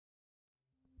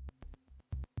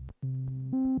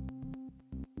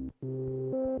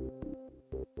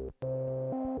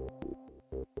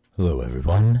Hello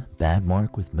everyone, Bad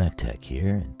Mark with MechTech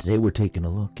here, and today we're taking a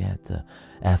look at the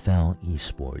FL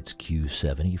Esports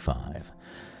Q75.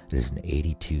 It is an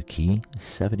 82 key,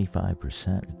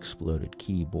 75% exploded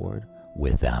keyboard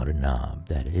without a knob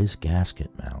that is gasket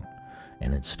mount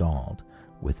and installed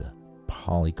with a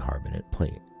polycarbonate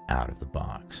plate out of the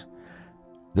box.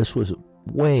 This was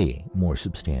way more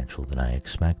substantial than I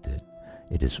expected.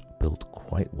 It is built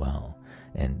quite well,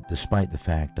 and despite the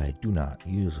fact I do not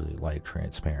usually like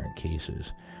transparent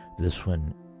cases, this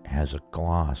one has a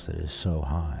gloss that is so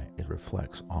high it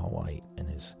reflects all light and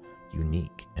is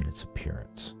unique in its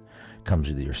appearance. It comes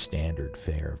with your standard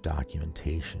fare of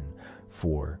documentation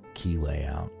for key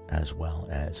layout as well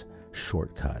as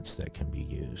shortcuts that can be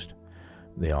used.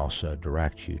 They also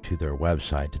direct you to their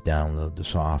website to download the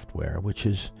software, which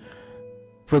is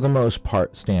for the most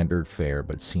part standard fare,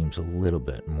 but seems a little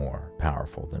bit more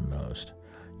powerful than most.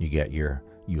 You get your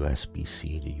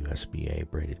USB-C to USB-A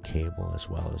braided cable as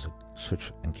well as a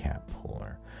switch and cap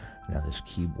puller. Now this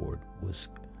keyboard was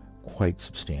quite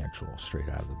substantial straight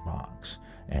out of the box,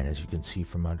 and as you can see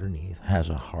from underneath, has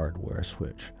a hardware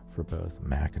switch for both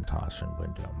Macintosh and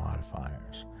Windows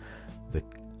modifiers. The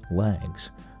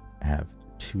legs have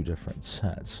two different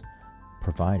sets,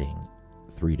 providing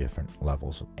 3 different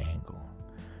levels of angle.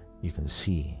 You can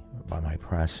see by my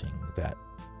pressing that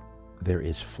there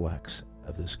is flex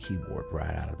of this keyboard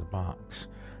right out of the box.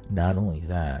 Not only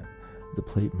that, the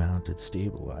plate mounted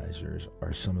stabilizers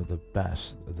are some of the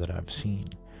best that I've seen.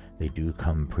 They do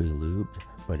come pre-lubed,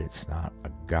 but it's not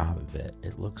a gob of it.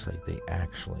 It looks like they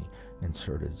actually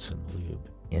inserted some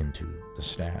lube into the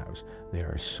stabs. They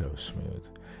are so smooth,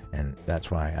 and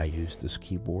that's why I used this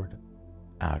keyboard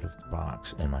out of the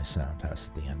box in my sound test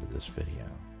at the end of this video.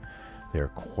 They're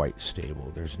quite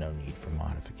stable. There's no need for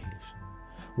modification.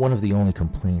 One of the only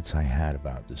complaints I had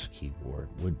about this keyboard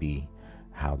would be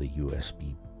how the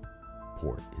USB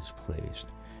port is placed.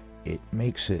 It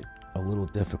makes it a little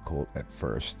difficult at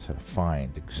first to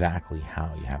find exactly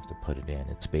how you have to put it in.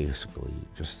 It's basically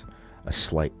just a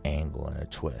slight angle and a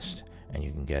twist, and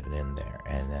you can get it in there,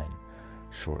 and then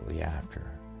shortly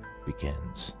after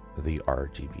begins the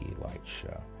RGB light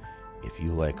show. If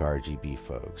you like RGB,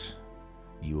 folks,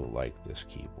 you will like this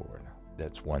keyboard.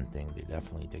 That's one thing they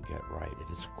definitely did get right.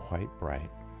 It is quite bright,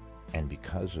 and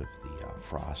because of the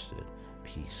frosted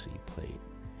PC plate,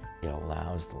 it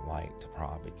allows the light to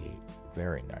propagate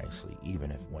very nicely,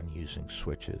 even if when using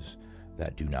switches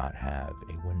that do not have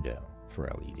a window for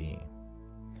LED.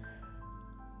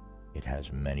 It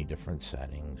has many different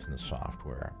settings, and the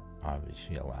software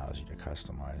obviously allows you to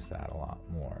customize that a lot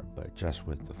more, but just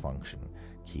with the function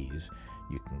keys,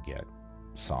 you can get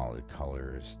solid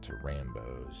colors to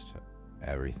rainbows to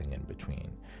everything in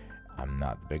between. I'm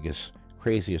not the biggest,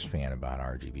 craziest fan about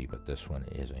RGB, but this one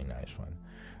is a nice one.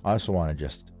 I also wanted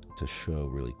just to show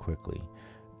really quickly,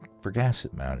 for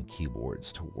gasket mounted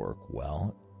keyboards to work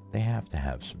well, they have to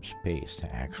have some space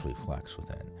to actually flex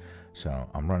within. So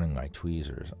I'm running my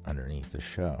tweezers underneath to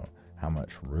show how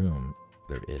much room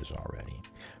there is already.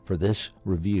 For this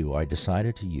review, I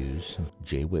decided to use some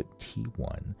JWIT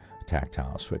T1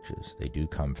 tactile switches. They do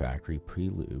come factory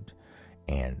pre-lubed,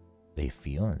 and they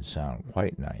feel and sound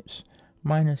quite nice,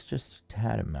 minus just a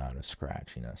tad amount of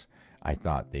scratchiness. I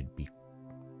thought they'd be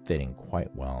fitting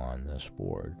quite well on this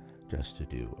board just to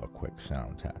do a quick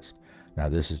sound test. Now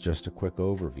this is just a quick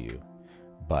overview,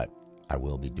 but I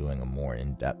will be doing a more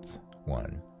in-depth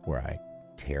one where I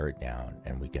tear it down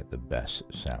and we get the best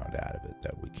sound out of it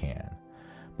that we can.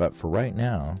 But for right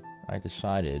now, I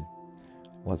decided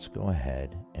let's go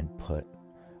ahead and put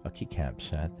a keycap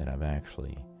set that I've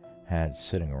actually had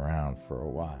sitting around for a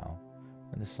while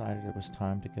and decided it was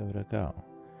time to give it a go.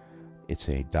 It's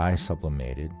a dye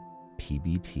sublimated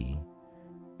PBT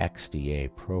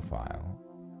XDA profile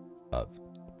of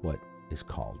what is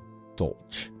called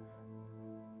Dolce.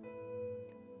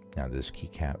 Now this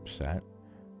keycap set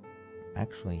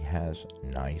actually has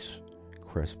nice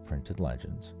crisp printed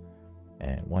legends,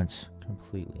 and once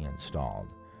completely installed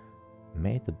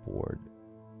made the board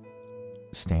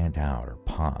stand out or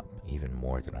pop even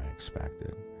more than I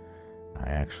expected. I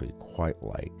actually quite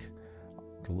like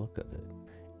the look of it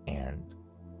and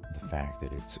the fact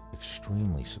that it's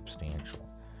extremely substantial.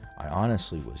 I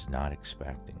honestly was not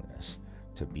expecting this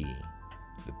to be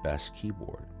the best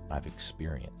keyboard I've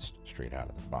experienced straight out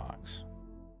of the box.